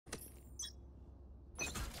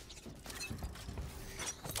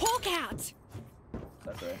out!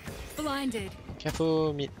 That's right. Blinded.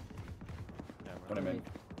 Careful mid. Yeah, What I mean.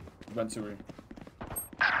 Run sewer.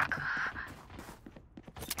 I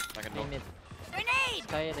can go. Mid. Grenade!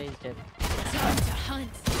 Sky Raze jet. Time to hunt.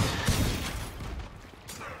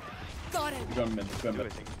 Got him. Go mid. Go Do mid. I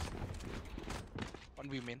think.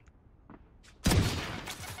 1v main.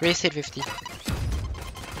 Raze hit 50.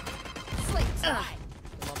 Sleep tight.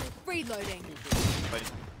 Reloading.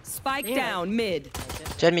 Fight. Spike down mid.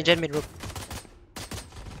 Gen mid rook.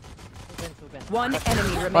 One enemy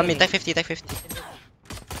remaining. 1 mid, tag 50, tag 50.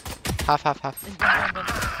 Half. Fall.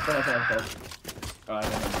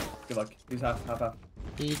 Alright, good luck. He's half.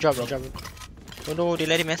 He dropped. Oh no, they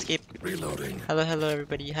let him escape. Reloading. Hello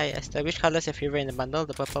everybody. Hi Esther. Which color is your favorite in the bundle?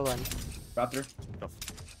 The purple one. Raptor.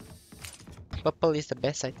 Purple is the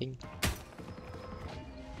best, I think.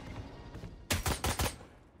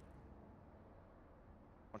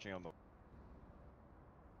 Watching elbow.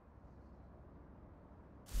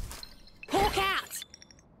 Hawk out!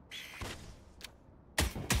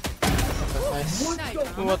 Nice.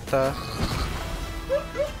 No, What the?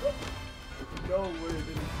 No way,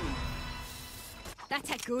 didn't see.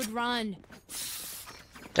 that's a good run.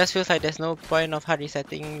 Just feels like there's no point of hard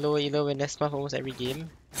resetting lower elo when there's smurf almost every game.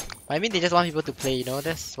 I mean, they just want people to play, you know,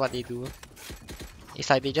 that's what they do. It's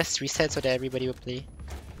like they just reset so that everybody will play.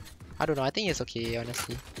 I don't know, I think it's okay,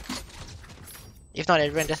 honestly. If not,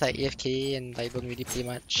 everyone just like AFK and like don't really play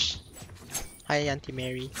much. Hi, Auntie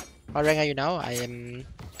Mary. What rank are you now? I am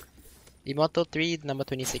Immortal 3, number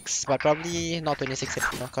 26, but probably not 26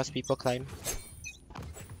 anymore because people climb.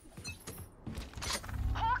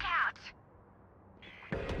 Hawk out!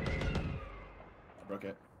 Broke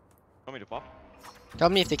it. Want me to pop? Tell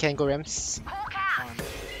me if they can go Rems. Hawk out!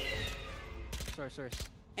 Source.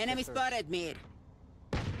 Enemy spotted mid.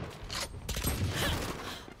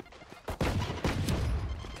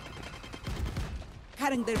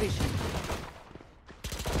 Cutting their vision.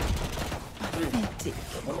 Authentic.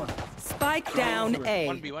 Spike down A.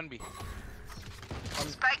 1v.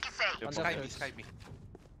 Spike is A. On the Sky B, stairs. Sky B.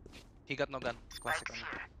 He got no gun. Classic.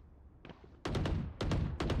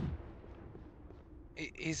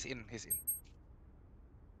 He's in.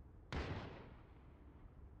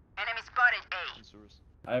 Enemy spotted A. In sewers.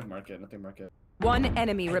 I have market. Nothing market. One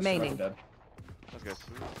enemy remaining. Dead. Let's go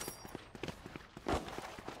sewers.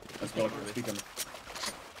 Let's go. Speak him.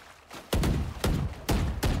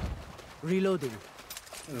 Reloading.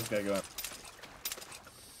 Where's this guy going?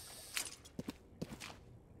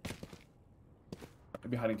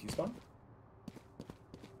 Maybe hiding T-spawn?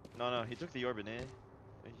 No, he took the orbit, eh?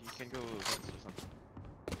 He can go tenz or something.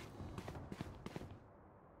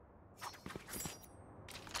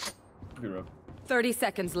 Could be rogue. 30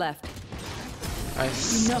 seconds left.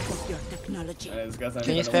 Nice. Enough of your technology. This guy's not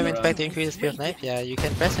Can you even spam around. inspect to increase the speed of knife? Yeah, you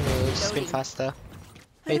can press and it will spin faster.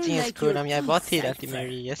 Rating is good. I mean, I bought it, Auntie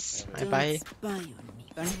Mary. Yes, I buy.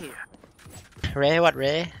 Rare? What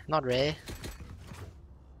rare? Not rare.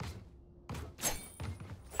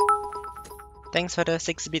 Thanks for the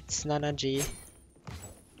 6 bits, Nana G.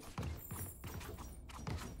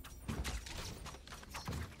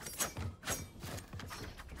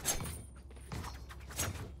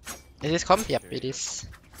 Is this comp? Yep, it is.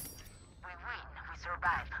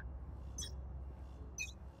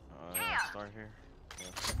 Start here.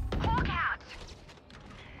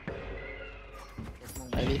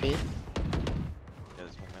 IVP. Yeah,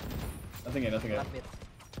 this one, man. Nothing in. Top mid.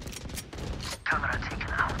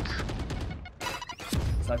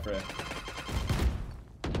 Cypher.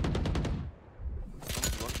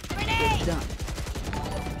 Grenade! Done.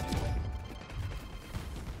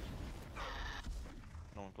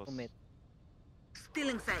 No one close. One mid. Still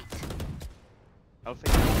in sight. I'll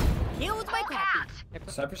fake. Healed my copy.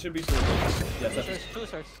 Cypher should be so. Yeah, Cypher. Two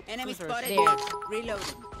source. Enemy Two source. spotted. There.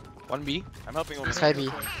 Reloading. 1B. I'm helping over. Sky B.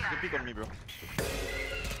 You peek on me, bro.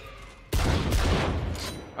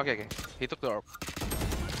 Okay. He took the orb.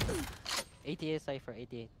 88 Cypher,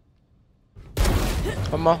 88.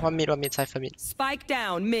 One mid, Cypher mid. Spike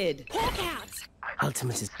down mid. Hawk out!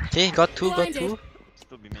 Ultimate is Okay, got two.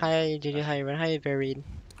 Still be me. Hi, JJ, hi, Ren, hi, Varian.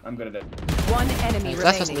 I'm good at it. one enemy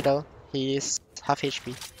Last was remaining. middle. He is half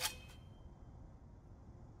HP.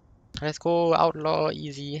 Let's go outlaw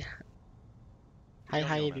easy. Hi, Yo,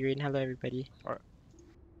 hi, yo, man. Varian. Hello, everybody. Alright.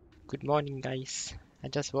 Good morning, guys. I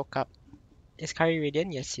just woke up. Is Kari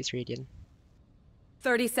Radiant? Yes, he's Radiant.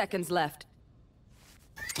 30 seconds left.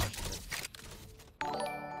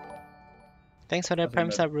 Thanks for the Nothing prime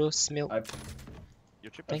mid. sub, Rose Milk.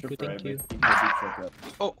 You're tripping. Thank you, thank you.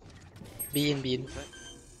 Oh. Be in.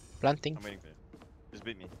 Planting. I'm waiting for it. Just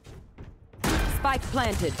beat me. Spike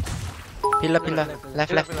planted. Pillar.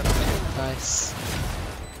 Left. Nice.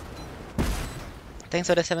 Thanks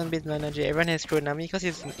for the 7-bit energy. Everyone has Chronami because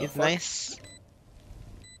it's nice.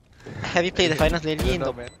 Have you played the finals lately?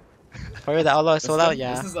 No. For the Outlaw is sold out,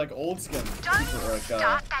 yeah. This is like old skin.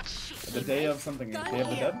 Like, the day of something. Day of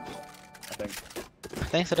the Dead? I think.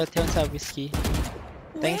 Thanks for the tenz whiskey.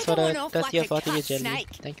 Thanks for the 30 or 40 jelly.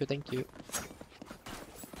 Thank you.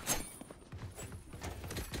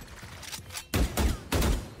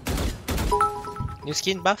 New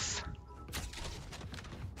skin buff.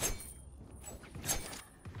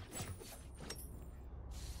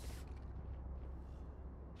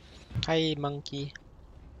 Hi monkey.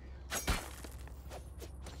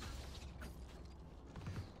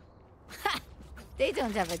 They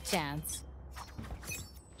don't have a chance.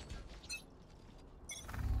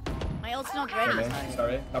 My ult's not ready. Okay,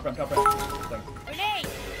 sorry. Top ramp. Grenade!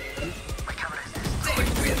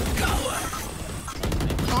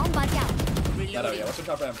 Bomb body out. Not out yet. What's your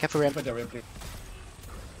top ramp? Careful ramp. Put that ramp, please.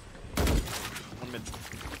 One mid.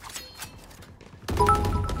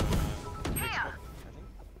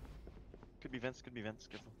 Could be vents.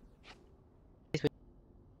 Careful.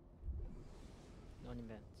 No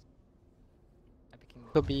events. I'm picking.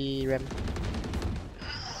 Could be ramp.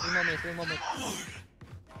 3 more mid.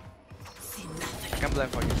 I can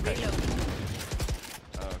blind for you guys.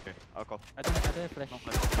 Okay. I'll call. I don't have flash. No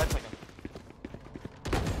flash. 5 seconds.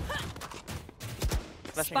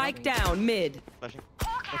 Flashing. Spike down mid. Flashing.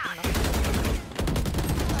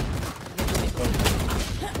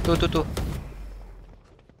 Two.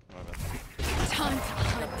 My bad. Time to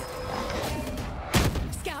hunt.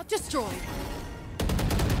 Scout destroyed.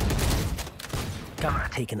 Camera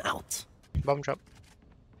taken out. Bomb drop.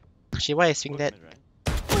 Actually, why is swing that? Mid, right?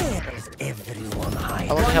 Where is everyone hiding?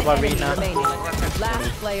 I want to have Enemy arena. remaining.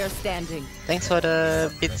 Last player standing. Thanks for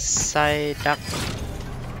the bit side duck.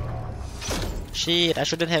 Shit, I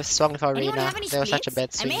shouldn't have swung with Anyone arena. have any That was such a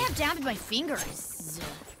bad splits? I may swing. have damaged my fingers.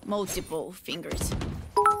 Multiple fingers.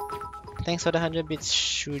 Thanks for the 100 bits,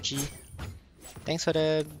 Shuji. Thanks for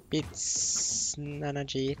the bits,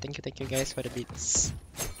 Nanaji. Thank you guys for the bits.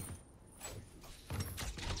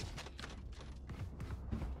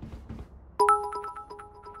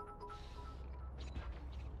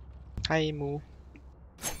 Hi, Moo.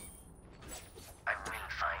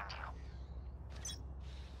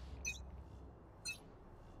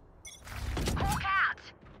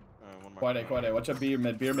 One more. Quite. Watch out, beer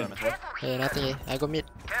mid. What? Hey, nothing, eh? I go mid.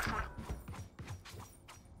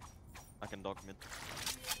 I can dog mid.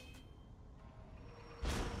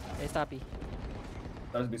 Hey, Stappy.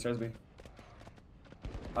 Stairs B.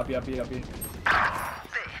 Uppy.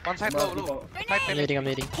 One side low. I'm leading.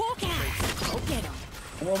 Hawk out. Go get him.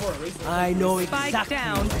 One more. Raise the I know exactly. Spike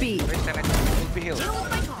down B. Raise 10, will be healed. Deal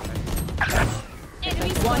with my car. Enemy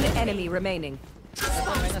One spotted. enemy remaining.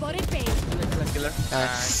 Spotted B. Killer.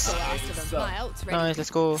 Nice. Go after them. My ult's ready. Nice,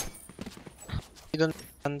 let's go. You don't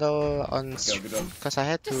handle on Good job. because I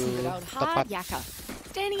had to Just sit out top hard, up. Yaka.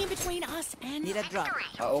 Standing in between us and Need a drop.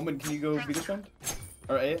 Omen, can you go B this round?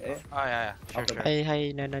 Or A? Oh yeah. Sure.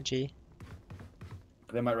 Hi, Nanaji.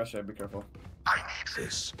 They might rush it, be careful.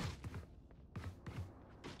 This.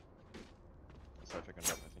 Cypher can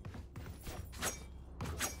drop, I think.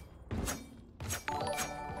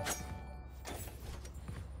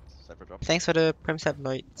 Cypher drop. Thanks for the Prem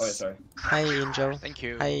Sabloids. Oh yeah, sorry. Hi, Angel. Thank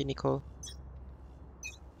you. Hi, Nicole.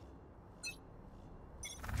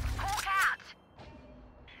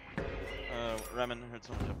 Ramen heard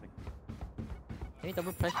someone jumping. Can you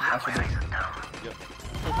double press? Yep.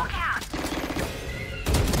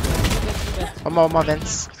 One more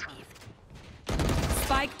vents.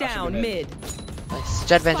 Spike down mid. mid. Nice.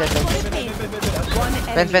 Jet vent. One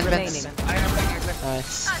enemy Vent. remaining. I am playing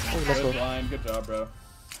Nice. Oh, let's go. Blind, good job, bro.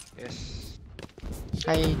 Yes.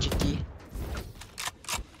 Hi, GT.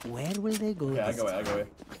 Where will they go? Okay, I go away.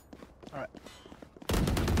 Alright.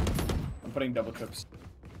 I'm putting double trips.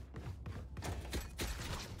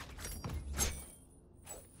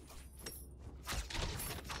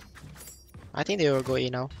 I think they will go A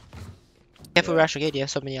now. Careful rush, okay? They have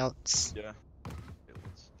so many outs. Yeah.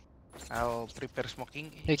 I'll prepare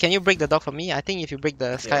smoking. Hey, can you break the dog for me? I think if you break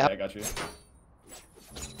the sky Yeah, up. I got you.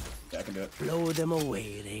 Yeah, I can do it. Blow them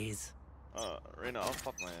away, Raze. Reina, I'll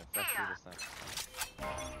pop my flash through this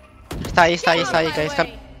time. Start, guys. Come.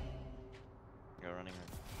 Go running.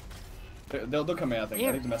 They'll come in, I think.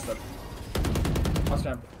 I think they messed up. Last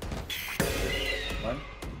time. One.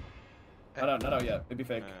 Not out yet. It'd be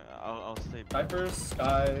fake. I'll stay. Cypher,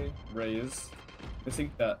 Sky, Raze.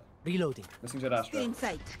 Missing that. Reloading. Missing Jet Astra. in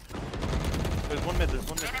sight. There's one mid.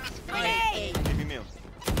 Hey! Maybe meal.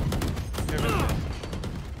 Here, mid.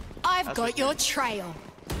 I I've got your trail.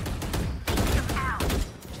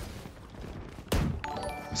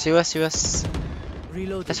 See us.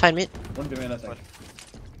 Reload. That's fine, mid. One B main, I think.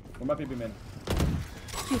 One might be B main.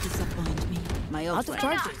 You disappoint me. My ult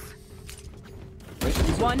charges.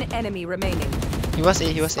 One enemy remaining. He was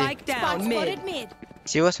A. Spike down mid. Spotted mid.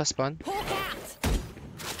 Zeus was spawn. Hawk out.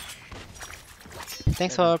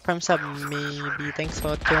 Thanks for prime sub, maybe. Thanks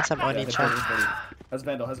for killing sub on each other. Has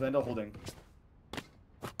Vandal holding.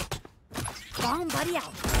 Bomb buddy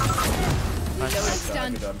out. Nice.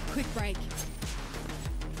 Done. Good job. Quick break.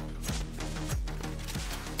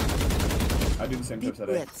 I do the same Deep tips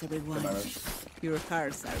today. breaths, everyone. Get my rush. Your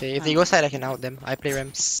cars are Okay, if they go side, I can out them. I play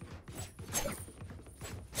Rams.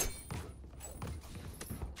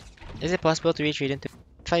 Is it possible to reach Raiden to?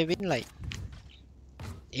 If I win like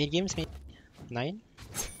 8 games, maybe 9?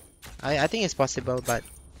 I think it's possible, but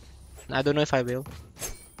I don't know if I will.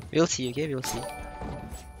 We'll see, okay? We'll see.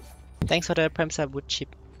 Thanks for the prime sub, wood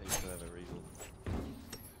chip. They used to have a regal.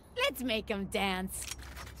 Let's make them dance.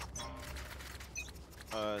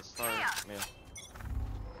 Star male.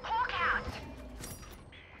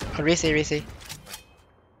 Race A.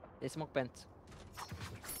 They smoke pants.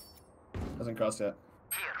 Hasn't crossed yet.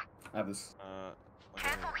 I have this.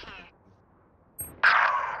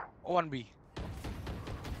 One B.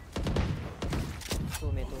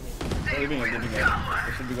 2 mid. They're leaving it.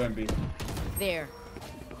 They should be going B. There.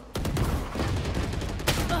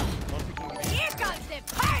 Here comes the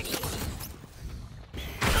party.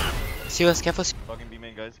 Zeus, careful. Talking B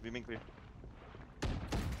main, guys. B main clear.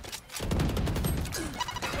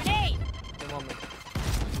 Grenade. 2 moment.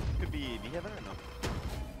 Could be B heaven or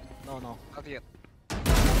no? No. Not yet.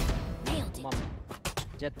 Nailed it. Mom.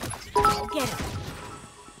 Jet. Go get him.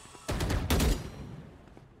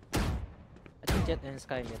 I think Jet and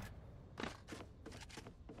Sky mid.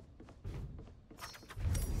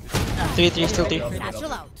 3, still 3.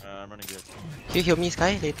 Satchel out. I'm running good. Can you heal me,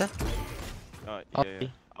 Sky, later? Yeah.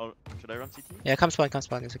 Okay. Oh, should I run CT? Yeah, come spawn,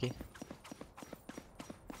 it's okay.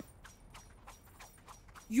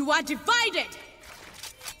 You are divided.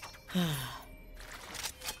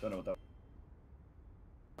 Don't know what that.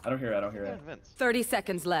 I don't hear it. Yeah, Vince. 30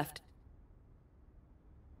 seconds left.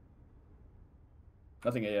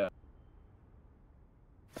 Nothing yet.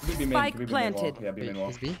 Could be B main. Spike Could be B main wall. planted. Yeah, B main Wait, wall.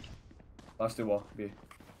 is B? Last 2 wall. B.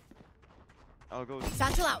 I'll go.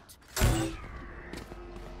 Satchel out.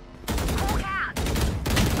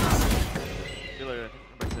 Pillar,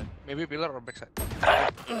 backside. Maybe pillar or backside.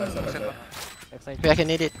 Backside. Backside. Wait, I can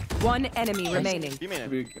need it. One enemy remaining. B main.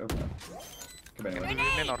 Could be. Okay. Could be anyway.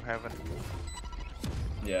 Main or heaven.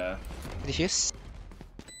 Yeah. Diffuse.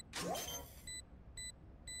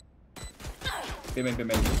 B main.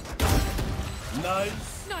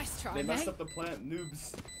 Nice. Nice try, They messed mate. up the plant,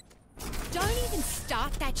 noobs. Don't even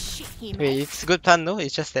start that shit here, Wait, mate. it's a good plan, no?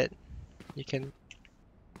 It's just that you can.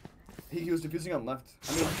 He was diffusing on left.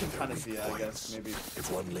 I mean, you can kind of see it, I guess. Maybe.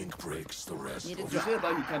 If one link breaks, the rest Need a will Usually at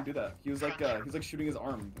that you can't do that. He was like shooting his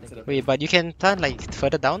arm instead of. Wait, but you can plan like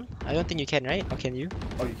further down? I don't think you can, right? Or can you?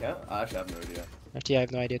 Oh, you can't? I actually have no idea. Actually, I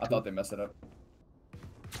have no idea I too. thought they messed it up.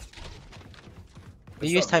 Do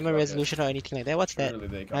you use timer resolution or anything like that? What's that? Literally,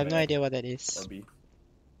 they come I have no A idea what that is. Or B.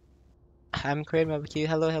 I'm Korean barbecue.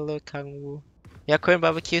 Hello, Kangwoo. Yeah, Korean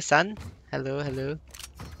barbecue, son. Hello.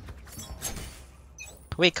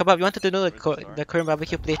 Wait, Kebab, you wanted to know the Korean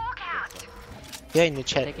barbecue place? Here in the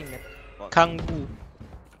chat. Taking mid. Kangwoo.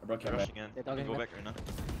 I broke your back. Rushing in. They're Can we talking go back. back right now?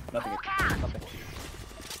 Nothing.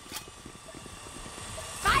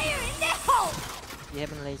 Fire in the hole. B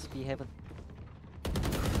heaven lace. B heaven.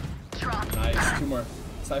 Nice. 2 more.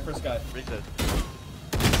 Cypher Sky. Reset.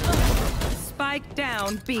 Spike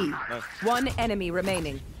down B. Nice. One enemy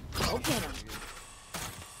remaining. Go get him.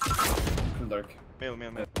 Lurk. Mail.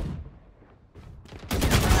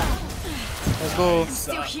 Let's go.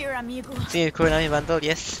 Still here, amigo. See the Korean army bundle?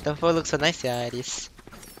 Yes, the photo looks so nice. Yeah, it is.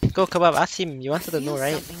 Go, Kebab, ask him. You wanted to know, Feel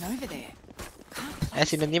right? something over there.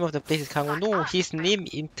 As in the name of the place is Kangwoo. No, his name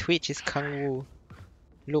in Twitch is Kangwoo.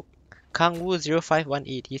 Look,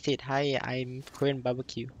 Kangwoo0518. He said, "Hi, I'm Korean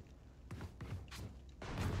barbecue."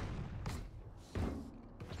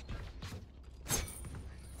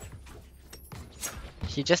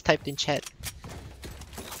 He just typed in chat.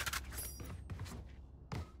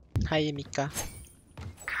 Hi, Mika.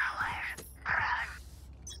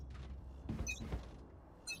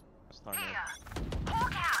 Star male.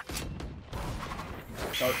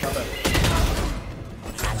 Top it.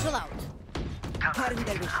 Satchel out.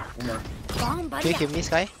 One more. Bomb Can buddy you out. kill me,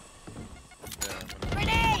 Sky? Yeah.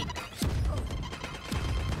 Grenade.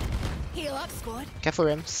 Heal up, squad. Careful,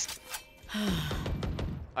 Rams.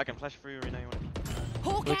 I can flash for you right now. You want?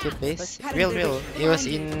 Barbecue place. Real. It was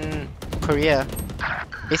in Korea.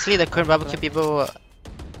 Basically, the Korean barbecue people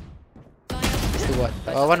used to what?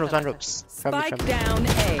 One ropes. Spike down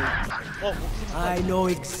A. I know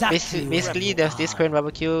exactly. Basically, there's this Korean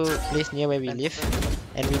barbecue place near where we live,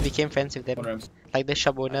 and we became friends with them. Like the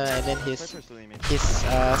shop owner, and then his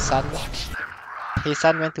son. His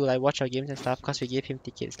son went to like watch our games and stuff because we gave him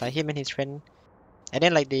tickets. Like him and his friend, and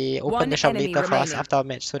then like they opened the shop later for us after our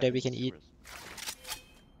match so that we can eat.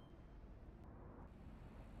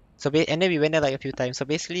 So and then we went there like a few times. So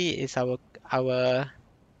basically, it's our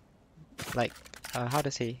like how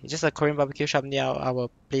to say? It's just a Korean barbecue shop near our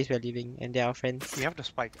place we're living, and they're our friends. We have the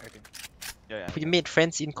spike, I think. Yeah. We made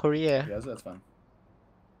friends in Korea. Yeah, that's fine.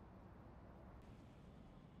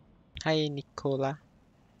 Hi, Nicola.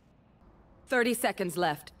 30 seconds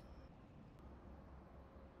left.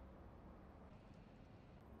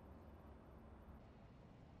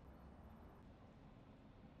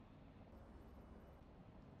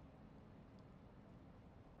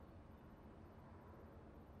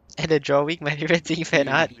 And the drawing, my favorite thing, fan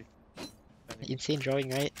art. Insane drawing,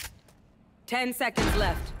 right? 10 seconds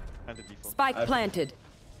left. Spike planted.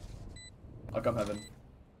 I'll come heaven.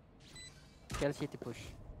 Kill city push.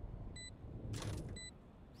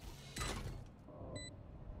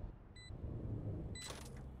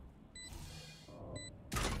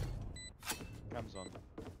 Comes on.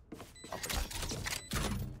 I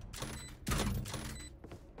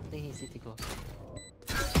think he's city close.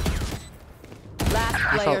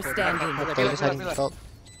 Last player standing. Okay, just hiding default.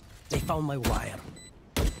 They found my wire.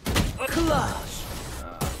 Clutch.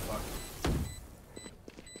 Fuck.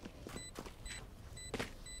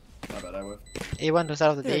 My bad, I whiffed. A1 to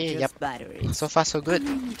start of the day. Yep. Batteries. So far, so good.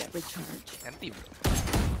 Recharge. And team.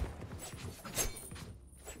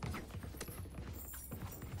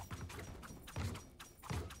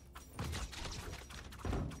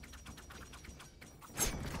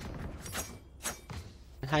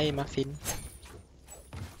 Hi, Muffin.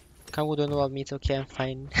 Kamu don't know about me, it's okay, I'm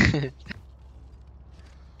fine. Time to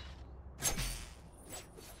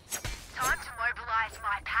mobilize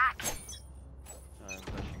my pack. I'm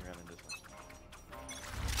pushing around in this one.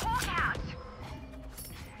 Walk out.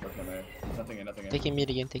 Okay, man. Nothing in, nothing in. Taking mid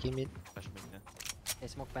again, taking mid. Push me, yeah. Hey,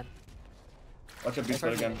 smoke pan. Watch out, beast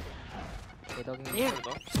split again. Hey, dogging me.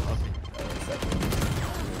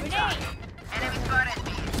 Grenade. Enemy spotted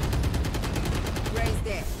me. Raze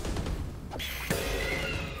there.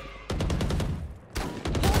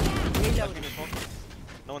 Reloading.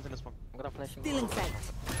 No one's in the smoke. I'm gonna flash him. Stealing sight.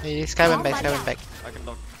 Hey, Sky went back, Sky went back. I can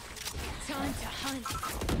dog. Time to hunt.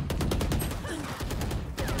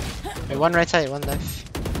 Wait, one right side, one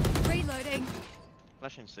left. Reloading.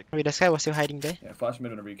 Flashing sick. Wait, the Sky was still hiding there. Yeah, flash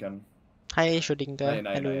mid on a recon. Hi, shooting the.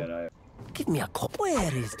 No. Hello. Give me a call.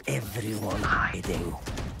 Where is everyone hiding?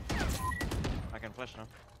 I can flash now.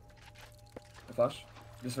 The flash?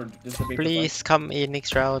 Just a bait. Please come in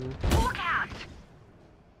next round. Walk out.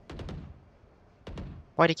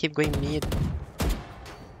 Why they keep going mid?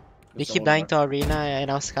 They keep dying to our Reyna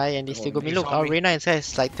and our Sky and they still go mid. Look, our Reyna and Sky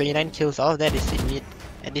has like 29 kills, all of that is in mid.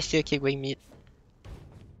 And they still keep going mid.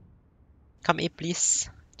 Come A please.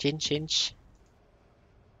 Change.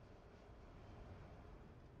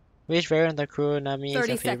 Which variant of crew Nami is 30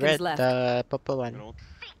 your seconds favorite? left. The purple one.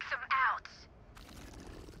 Seek some out.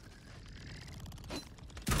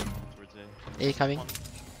 Towards A coming.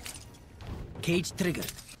 Cage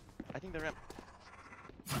triggered. I think they're ramp.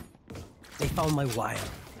 They found my wire.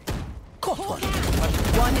 Caught one.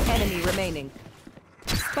 One enemy remaining.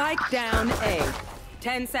 Spike down A.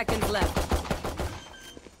 10 seconds left.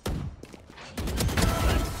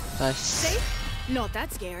 Nice. Not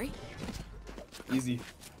that scary. Easy.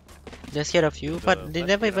 They're scared of you, but they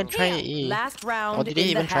never even try A. Last round Or did they in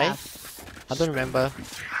even the try? half. I don't remember.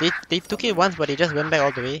 They took it once, but they just went back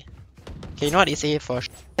all the way. Okay, you know what? It's A for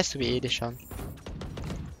sure. It has to be A this round.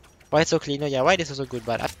 White so cleaner, yeah, white is also good,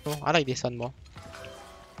 but I don't know, I like this one more.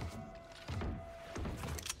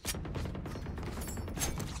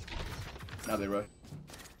 Now they rush.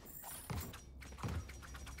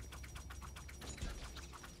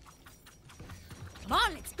 Come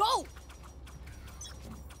on, let's go.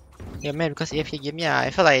 Yeah, man, because AFK game, yeah, I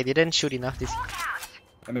felt like I didn't shoot enough this.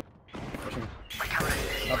 Pushing.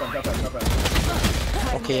 Top on.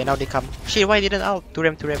 Okay, now they come. Shit, why didn't out? 2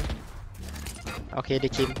 rem. Okay, they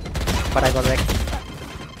came. But I got back.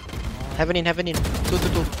 Heaven in. 2.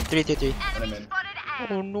 3. Enemy spotted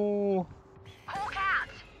A. Oh no. Walk out.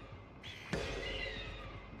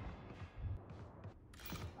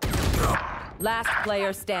 Last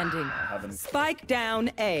player standing. Heaven. Spike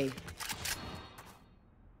down A.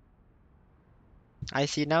 I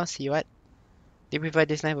see now, see what? Do you prefer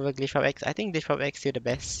this knife over glitch X? I think glitch X still the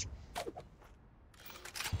best.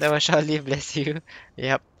 That was shall live, bless you.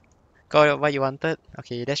 Yep. Got what you wanted.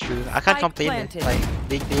 Okay, that's true. I can't Spike complain. planted. Like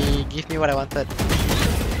they give me what I wanted.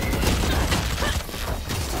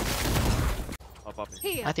 Up, up.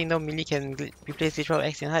 I think no melee can replace glitch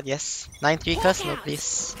X in hard. Yes. 9-3 curse. No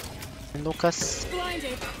please. No curse.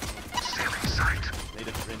 Blinded. Need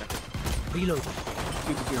it, Reyna. Reload. 2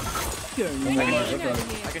 to 2. Oh my god, what's wrong? I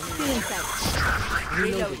can hear Still you. inside.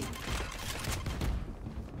 Reloading.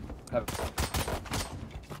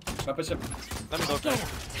 I'll push him. Let me dog.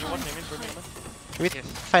 One name in for me, man. Wait, Yes.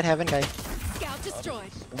 fight heaven guy. Scout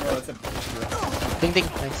destroyed. Oh, that's him. Ding ding.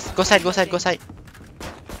 Nice. Go side. Go side. Go side.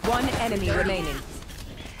 One enemy remaining.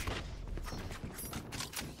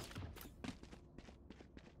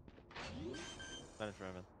 That is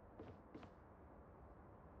Raven.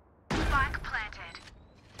 Spike planted.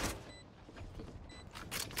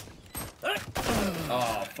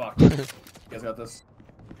 Oh, fuck. You guys got this.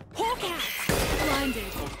 Hawk out. Blinded.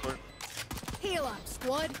 Oh, court. Heal up,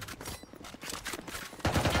 squad.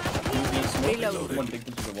 Reload. One dig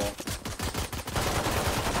into the wall.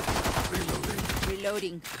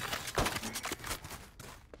 Reloading.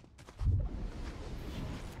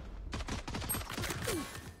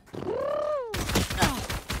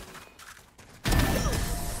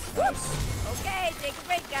 Okay, take a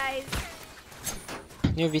break, guys.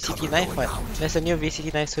 New VCT knife. What? There's a new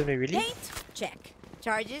VCT knife soon. Really? Paint. Check.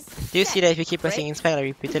 Charges. Do you see that if you keep pressing inspect like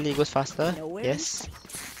repeatedly, it goes faster? No worries. Yes.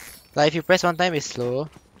 Like if you press one time, it's slow,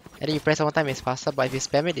 and then you press one time, it's faster. But if you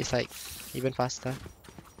spam it, it's like even faster.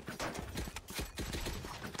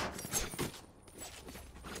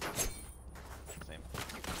 Same.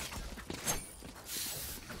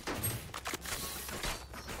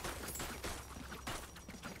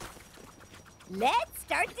 Let's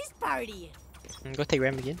start this party. Go take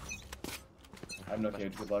Ram again. I have no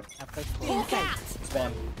cage, good luck. I play Hawk out.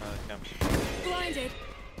 Spawn. Camp. Blinded.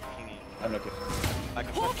 Kingy. I have no cage. I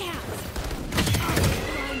can Hawk flash.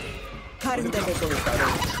 out. Blinded.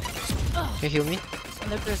 Can you heal me?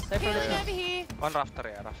 Sniper, sniper, Healing sniper. over here. One rafter,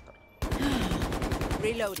 yeah, rafter.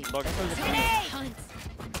 Reloading. Dog. Hunt.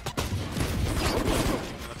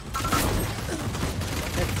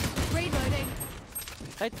 Reloading.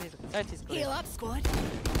 Tight is clear. Heal up, squad.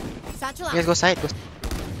 Satchel You guys out. go side. Go.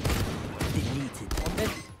 Deleted. One mid.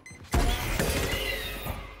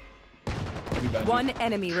 One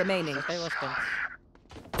enemy remaining. That guy was tenz.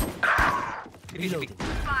 Reloading.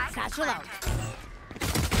 Satchel out. I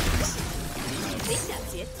think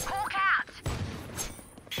that's it. Hawk out.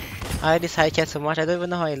 I this high cat so much. I don't even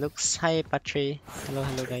know how it looks. Hi Patre. Hello,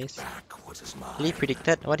 hello guys. Back what is mine. Really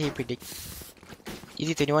predicted. What did he predict?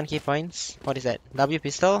 Easy 21k points. What is that? W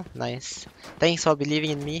pistol? Nice. Thanks for believing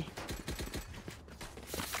in me.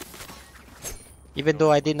 Even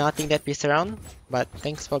though I did not think that piece around, but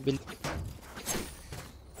thanks for believing.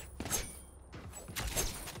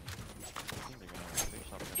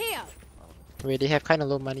 Here. Wait, they have kind of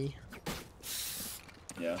low money.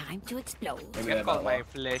 Yeah. Time to explode. Maybe Can they call have my that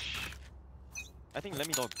flesh. I think let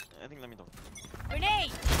me dog. I think let me dog.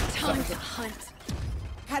 Grenade. Time to hunt.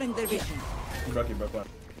 Cutting their vision. He broke one.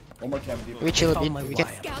 One more cam deep. We chill a Found bit. my We can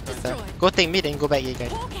wire. Scout destroyed. go take mid and go back again.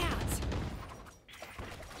 Hawk out.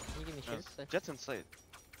 Can you give me shield? Jet's inside.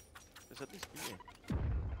 There's at least 3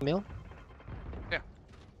 Mill.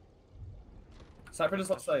 Cypher just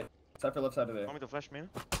left side. Cypher left side of there. Want me to flash main?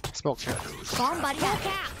 Smoke. Bomb buddy. Hawk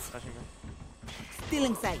out. Flashing main. Still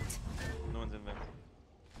in sight. No one's in vent.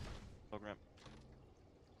 Dog ramp.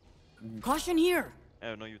 Caution here.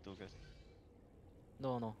 Oh, no, you two guys.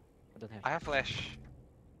 No, no. I don't have. I have flash.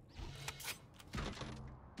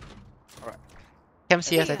 Cam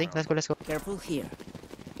CS, I think. Let's go, let's go. Careful here.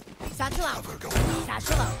 Satchel out. Cover going out.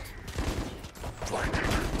 Satchel out.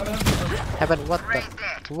 Heaven, what the?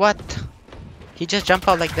 What? He just jumped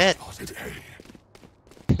out like that. Spotted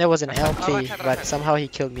A. That was an Right LK, side, but somehow he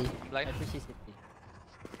killed me. I'm blind. I push his CT.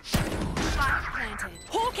 Planted.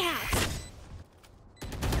 Hawk out.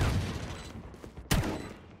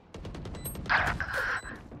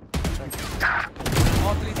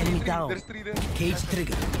 Oh, three, Enemy three. down. There's 3 there. Cage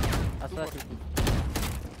trigger. Asuna CT.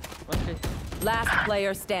 One shit. Last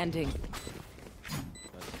player standing. That's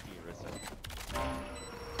key, right side.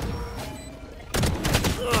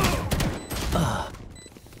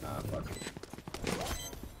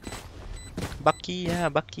 Bucky, yeah,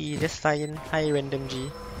 Bucky. Just fine. Hi, random G.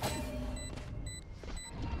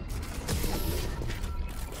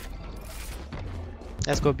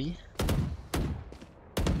 Let's go B.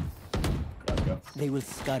 Let's go. They will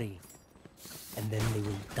scurry. And then they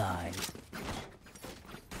will die.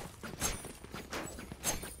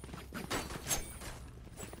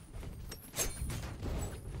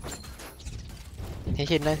 He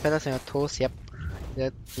hit 9 fellas on your toes, yep.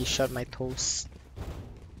 That he shot my toes.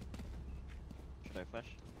 Should I flash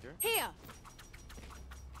here? Here.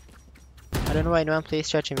 I don't know why no one plays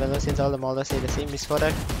Church in Valor since all the models say the same. Is for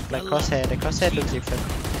the like crosshair. The crosshair looks different.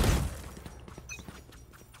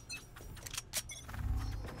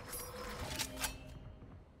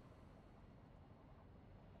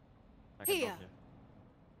 I can Here. drop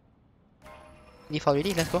Default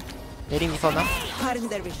ready, let's go. Leading default now. Hiding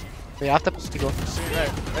their vision. Wait, after we go.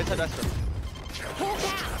 Right side Astro. Hawk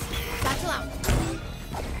out. Satchel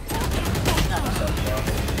out.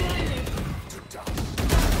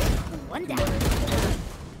 One down.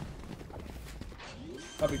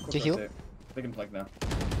 Probably quick To heal? rotate. They can flank now.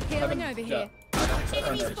 Healing over here.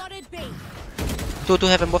 Enemy Yeah. spotted B. Two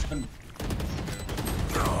heaven both.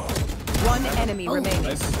 One enemy remaining.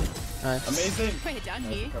 Nice. Nice. Amazing. Bring it down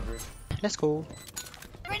Nice here. recovery. Let's go.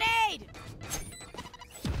 Grenade.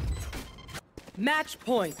 Match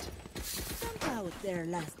point. Somehow their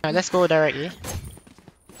last. Alright, let's go directly.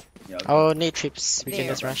 Yeah. Oh, need trips. We can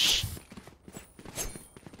There. just rush.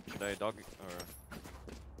 Should I dog or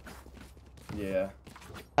Yeah.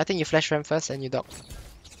 I think you flash ram first and you dog.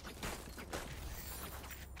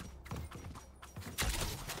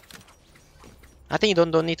 I think you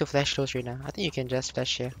don't need to flash close right now. I think you can just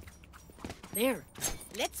flash here. There.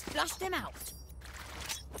 Let's flush them out.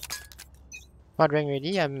 What rank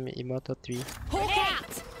ready? I'm Immortal 3. Hawk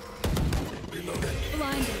out.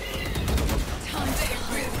 Blinded. Time to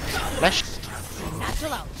Flash.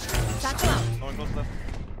 satchel out. Satchel out. no one goes left?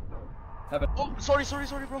 Have it. Oh, sorry,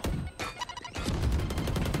 bro.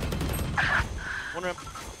 One ramp.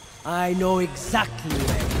 I know exactly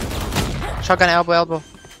where. Shotgun elbow.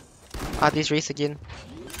 Ah, this race again.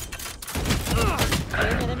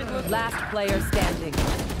 Last player standing.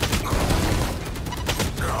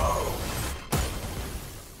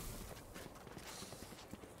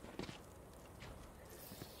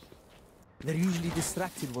 They're usually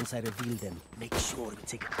distracted once I reveal them. Make sure we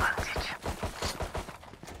take advantage.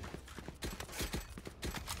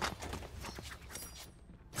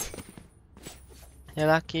 Yeah,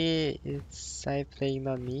 lucky it's side playing,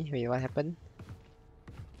 not me. Wait, what happened?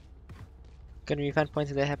 Can we refund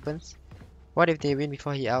points if that happens? What if they win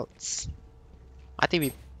before he outs? I think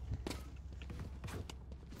we.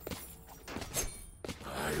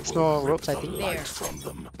 Small ropes, I think. There.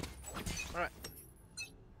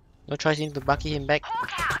 No choice, need to bucky him back.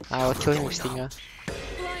 I'll kill him with stinger.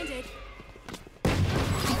 Blinded.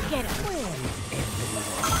 Get him.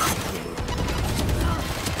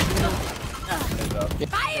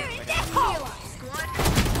 Fire in the hole.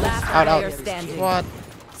 Last Out. player standing. What?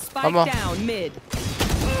 Spike One more. down mid.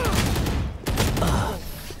 Oh,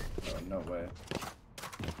 no way.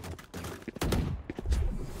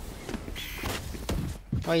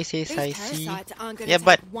 Why you say I These see? parasites aren't gonna Yeah, take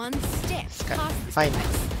but one step past this fine.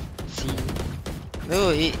 place. See. No,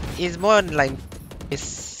 it's more like it's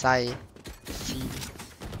Sai. See.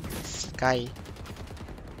 Sky.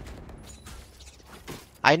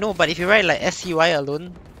 I know, but if you write like SCY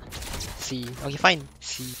alone, C. Okay, fine.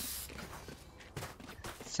 C.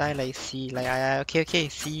 Sai like C. Like okay,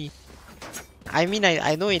 C. I mean,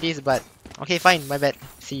 I know it is, but okay, fine. My bad.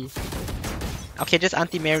 C. Okay, just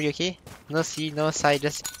anti-Mary, okay? No C, no Sai,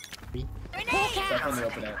 just. Definitely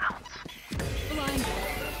open it. Blinded.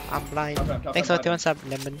 I'm blind. Top Thanks for front, 21 sub,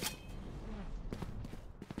 Lemon.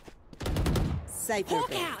 Cypher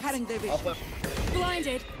Hawk out. cutting their I'll vision. flip.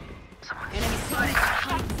 Blinded. Enemy spotted.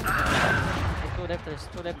 Two lefters,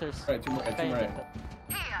 two lefters. Alright, two more A.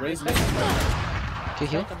 Raise mid. Do you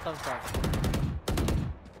heal? Come down south.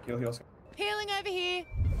 Heal. Healing over here.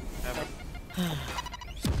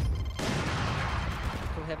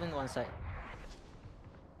 Two heaven, one side.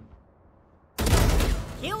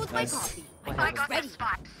 Healed Nice. my coffee. One My heaven. bike's ready.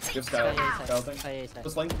 Give Sky Sky. A side. Sky thing. Sky A side.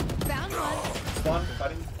 Just link. Found one. Spawn.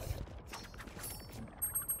 Fighting.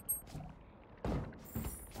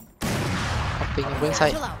 Hopping, go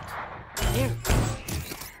inside. Satchel out. There.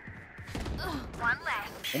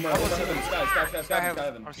 One more. Sky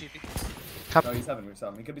heaven. RCT. Cup. No, he's heaven. We saw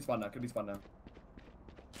him. He could be spawned now.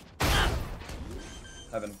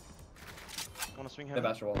 Heaven. Wanna swing They have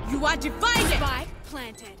heaven? Astro wall. You are divided. Spike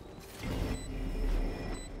planted.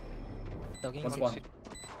 Dogging. One spawn.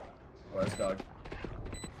 Oh, that's dog.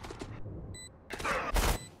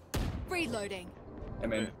 Reloading. Hey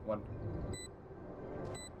man, one.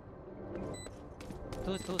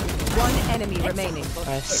 Two. One enemy remaining.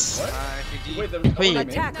 Nice. What? GG. Wait, Wait.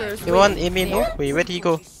 Attackers You want aim in? No? Wait, where did he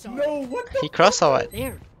go? No, what the? He crossed or what?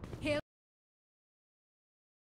 There.